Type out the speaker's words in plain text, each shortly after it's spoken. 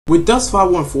With Dust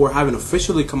 514 having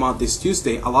officially come out this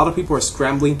Tuesday, a lot of people are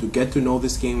scrambling to get to know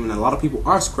this game, and a lot of people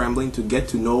are scrambling to get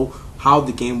to know how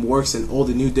the game works and all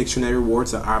the new dictionary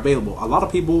words that are available. A lot of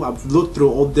people, I've looked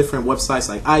through all different websites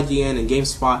like IGN and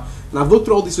GameSpot, and I've looked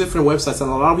through all these different websites,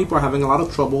 and a lot of people are having a lot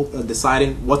of trouble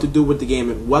deciding what to do with the game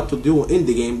and what to do in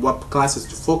the game, what classes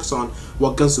to focus on,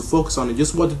 what guns to focus on, and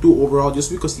just what to do overall,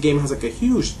 just because the game has like a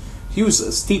huge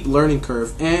steep learning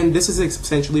curve. And this is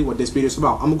essentially what this video is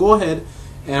about. I'm gonna go ahead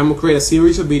and I'm gonna create a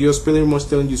series of videos pretty much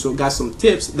telling you some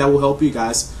tips that will help you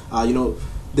guys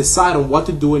decide on what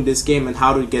to do in this game and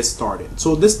how to get started.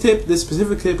 So this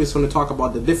specific tip is going to talk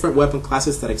about the different weapon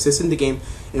classes that exist in the game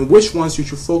and which ones you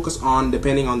should focus on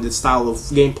depending on the style of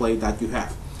gameplay that you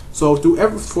have. So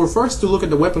first to look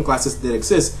at the weapon classes that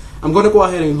exist, I'm going to go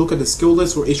ahead and look at the skill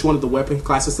list for each one of the weapon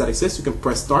classes that exist. You can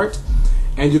press start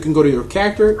and you can go to your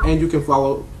character and you can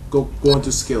go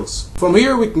into skills. From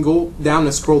here we can go down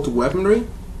and scroll to weaponry.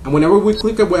 And whenever we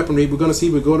click at weaponry, we're going to see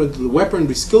we go to the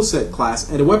weaponry skill set class,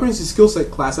 and the weaponry skill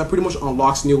set class that pretty much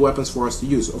unlocks new weapons for us to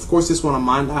use. Of course, this one of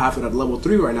mine, I have it at level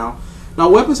 3 right now. Now,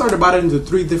 weapons are divided into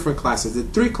 3 different classes. The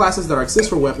 3 classes that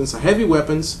exist for weapons are heavy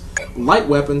weapons, light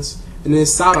weapons, and then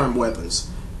sidearm weapons.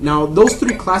 Now, those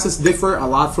 3 classes differ a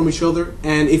lot from each other,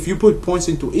 and if you put points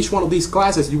into each one of these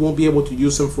classes, you won't be able to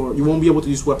use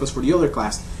weapons for the other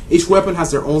class. Each weapon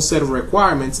has their own set of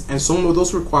requirements, and some of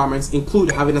those requirements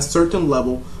include having a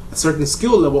certain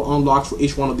skill level unlocked for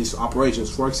each one of these operations.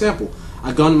 For example,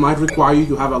 a gun might require you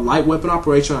to have a light weapon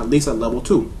operation at least at level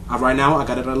 2. Right now, I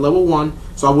got it at level 1,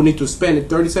 so I will need to spend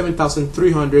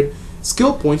 37,300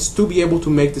 skill points to be able to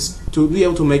make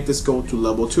this go to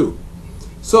level 2.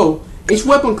 So each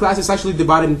weapon class is actually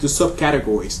divided into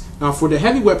subcategories. Now, for the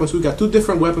heavy weapons, we got 2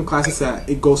 different weapon classes that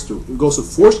it goes to. It goes to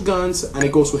forged guns and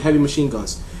it goes to heavy machine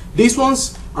guns. These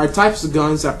ones are types of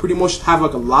guns that pretty much have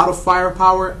like a lot of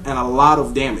firepower and a lot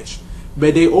of damage,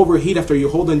 but they overheat after you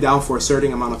hold them down for a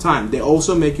certain amount of time. They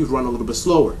also make you run a little bit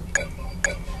slower.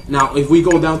 Now, if we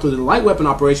go down to the light weapon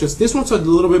operations, this one's a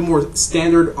little bit more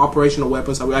standard operational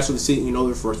weapons that we actually see in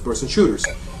other first-person shooters.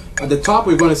 At the top,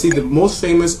 we're going to see the most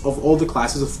famous of all the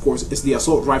classes, of course, is the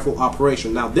assault rifle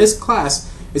operation. Now, this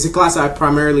class is a class I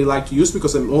primarily like to use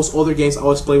because in most other games I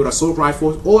always play with assault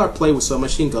rifles or I play with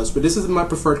submachine guns, but this is my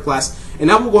preferred class,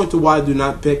 and I will go into why I do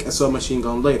not pick a submachine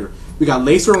gun later. We got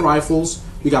laser rifles,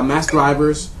 we got mass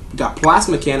drivers, we got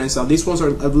plasma cannons. Now, these ones are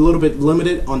a little bit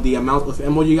limited on the amount of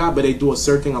ammo you got, but they do a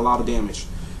lot of damage.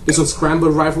 This one's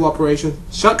scrambler rifle operation.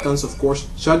 Shotguns, of course.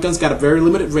 Shotguns got a very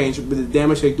limited range, but the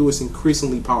damage they do is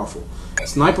increasingly powerful.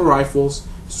 Sniper rifles,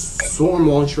 swarm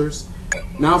launchers.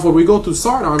 Now, if we go to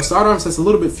sidearms has a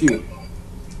little bit few.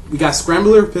 We got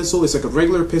scrambler pistol, it's like a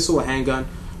regular pistol, a handgun.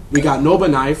 We got Nova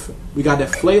knife, we got the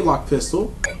flintlock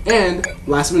pistol, and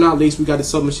last but not least, we got the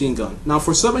submachine gun. Now,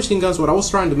 for submachine guns, what I was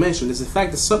trying to mention is the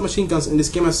fact that submachine guns in this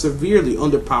game are severely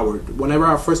underpowered. Whenever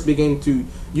I first began to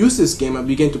use this game, I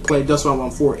began to play Dust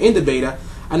 514 in the beta,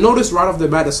 I noticed right off the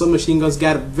bat that submachine guns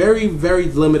got a very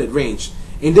limited range.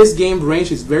 In this game,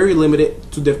 range is very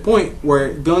limited to the point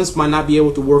where guns might not be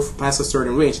able to work past a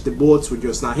certain range. The bullets would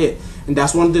just not hit. And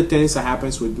that's one of the things that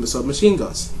happens with the submachine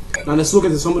guns. Now let's look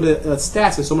at some of the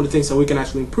stats and some of the things that we can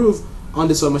actually improve on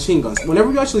the submachine guns.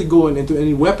 Whenever you actually go into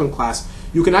any weapon class,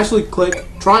 you can actually click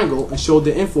triangle and show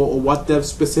the info of what the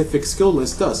specific skill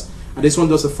list does. And this one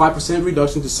does a 5%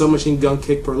 reduction to submachine gun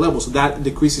kick per level, so that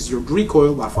decreases your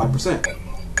recoil by 5%.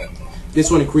 This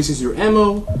one increases your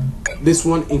ammo. This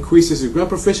one increases your gun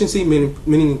proficiency,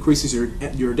 meaning increases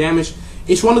your damage.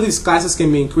 Each one of these classes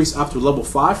can be increased up to level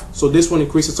 5. So this one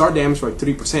increases our damage by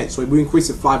 3%. So if we increase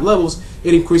it 5 levels,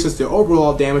 it increases the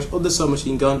overall damage of the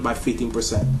submachine gun by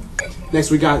 15%. Next,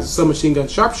 we got submachine gun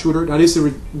sharpshooter. Now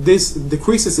this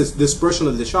decreases the dispersion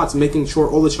of the shots, making sure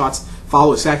all the shots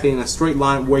follow exactly in a straight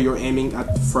line where you're aiming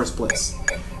at the first place.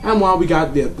 And while we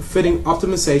got the fitting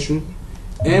optimization,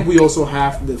 and we also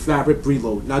have the rapid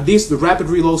reload. Now the rapid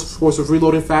reloads, of course, of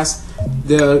reloading fast.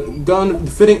 The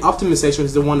fitting optimization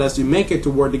is the one that you make it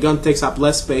to where the gun takes up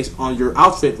less space on your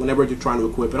outfit whenever you're trying to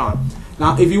equip it on.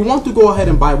 Now, if you want to go ahead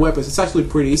and buy weapons, it's actually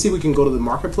pretty easy. We can go to the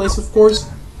marketplace, of course.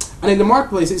 And in the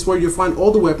marketplace is where you find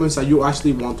all the weapons that you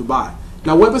actually want to buy.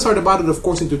 Now, weapons are divided, of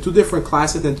course, into 2 different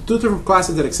classes, and the 2 different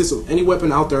classes that exist of any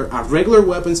weapon out there are regular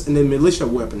weapons and then militia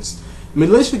weapons.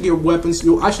 Militia gear weapons,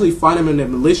 you'll actually find them in the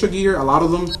militia gear, a lot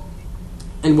of them.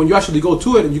 And when you actually go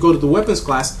to it and you go to the weapons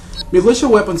class, militia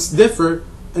weapons differ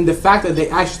in the fact that they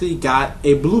actually got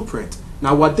a blueprint.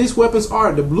 Now, what these weapons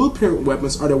are, the blueprint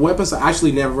weapons, are the weapons that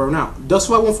actually never run out. Dust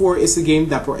 514 is a game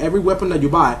that for every weapon that you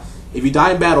buy, if you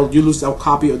die in battle, you lose a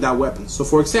copy of that weapon. So,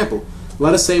 for example,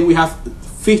 let us say we have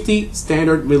 50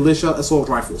 standard militia assault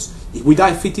rifles. If we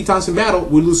die 50 times in battle,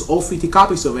 we lose all 50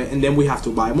 copies of it, and then we have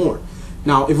to buy more.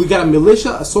 Now, if we got a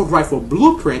militia assault rifle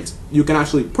blueprint, you can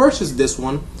actually purchase this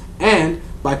one, and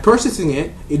by purchasing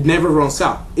it, it never runs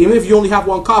out. Even if you only have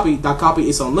one copy, that copy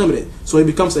is unlimited, so it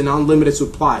becomes an unlimited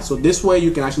supply. So this way you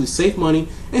can actually save money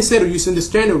instead of using the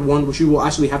standard one, which you will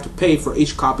actually have to pay for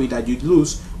each copy that you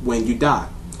lose when you die.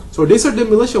 So these are the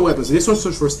militia weapons. This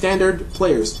one's for standard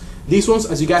players. These ones,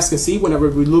 as you guys can see, whenever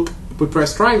we look, we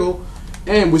press triangle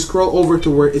and we scroll over to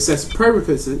where it says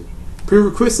prerequisites,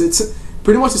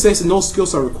 pretty much it says no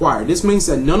skills are required. This means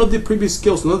that none of the previous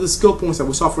skills, none of the skill points that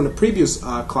we saw from the previous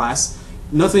class,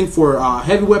 nothing for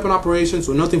heavy weapon operations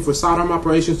or nothing for sidearm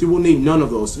operations, you will need none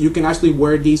of those. You can actually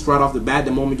wear these right off the bat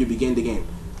the moment you begin the game.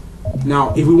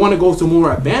 Now, if we want to go to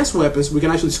more advanced weapons, we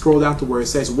can actually scroll down to where it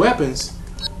says weapons.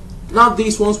 Not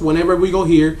these ones. Whenever we go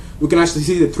here, we can actually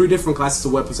see the 3 different classes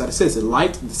of weapons that it says: the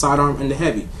light, the sidearm, and the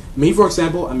heavy. Me, for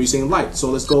example, I'm using light. So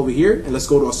let's go over here and let's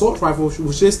go to assault rifle,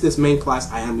 which is this main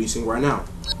class I am using right now.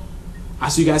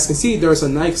 As you guys can see, there's a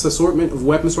nice assortment of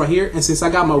weapons right here, and since I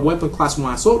got my weapon class with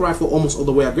my assault rifle almost all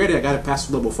the way upgraded, I got it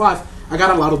past level 5, I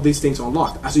got a lot of these things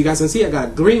unlocked. As you guys can see, I got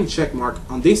a green check mark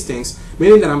on these things,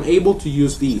 meaning that I'm able to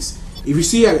use these. If you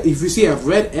see a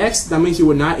red X, that means you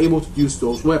were not able to use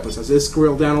those weapons. As I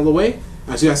scroll down all the way,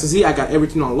 as you guys can see, I got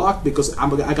everything unlocked because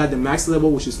I got the max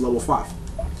level, which is level 5.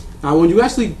 Now, when you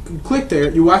actually click there,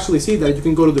 you actually see that you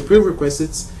can go to the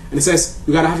prerequisites, and it says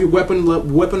you gotta have your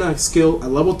weapon skill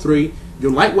at level 3,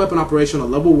 your light weapon operation at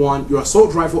level 1, your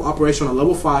assault rifle operation at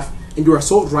level 5, and your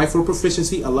assault rifle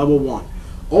proficiency at level 1.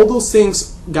 All those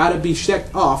things gotta be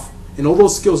checked off, and all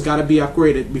those skills gotta be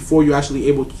upgraded before you're actually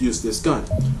able to use this gun.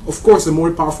 Of course, the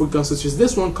more powerful guns such as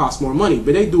this one cost more money,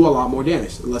 but they do a lot more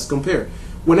damage. Let's compare.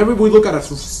 Whenever we look at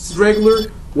a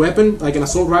regular weapon, like an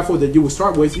assault rifle that you would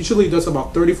start with, usually does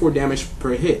about 34 damage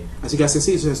per hit. As you guys can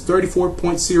see, it says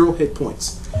 34.0 hit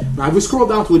points. Now, if we scroll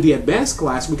down to the advanced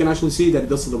class, we can actually see that it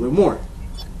does a little bit more.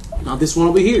 Now, this one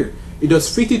over here, it does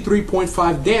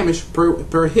 53.5 damage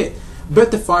per hit,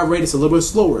 but the fire rate is a little bit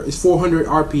slower. It's 400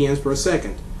 RPMs per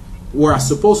second.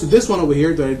 Whereas opposed to this one over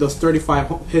here, that it does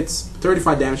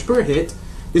 35 damage per hit,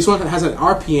 this one has an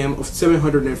RPM of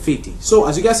 750. So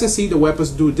as you guys can see, the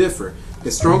weapons do differ.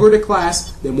 The stronger the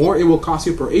class, the more it will cost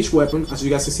you per each weapon. As you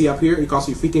guys can see up here, it costs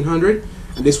you 1,500,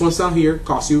 and this one down here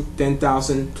costs you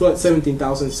 10,000,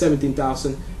 17,000,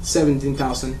 17,000,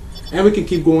 17,000, and we can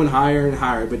keep going higher and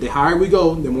higher. But the higher we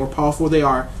go, the more powerful they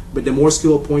are, but the more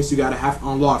skill points you gotta have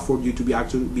unlocked for you to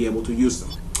be able to use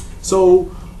them.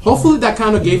 So hopefully that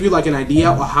kind of gave you like an idea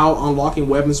of how unlocking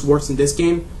weapons works in this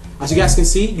game. As you guys can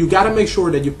see, you gotta make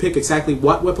sure that you pick exactly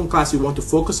what weapon class you want to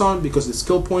focus on, because the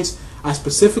skill points are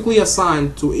specifically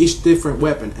assigned to each different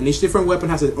weapon, and each different weapon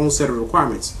has its own set of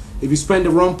requirements. If you spend the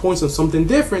wrong points on something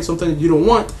different, something that you don't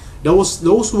want,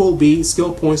 those will be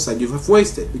skill points that you have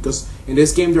wasted, because in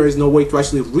this game there is no way to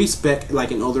actually respec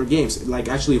like in other games, like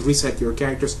actually reset your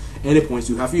characters any points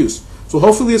you have used. So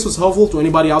hopefully this was helpful to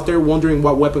anybody out there wondering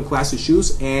what weapon class to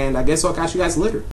choose, and I guess I'll catch you guys later.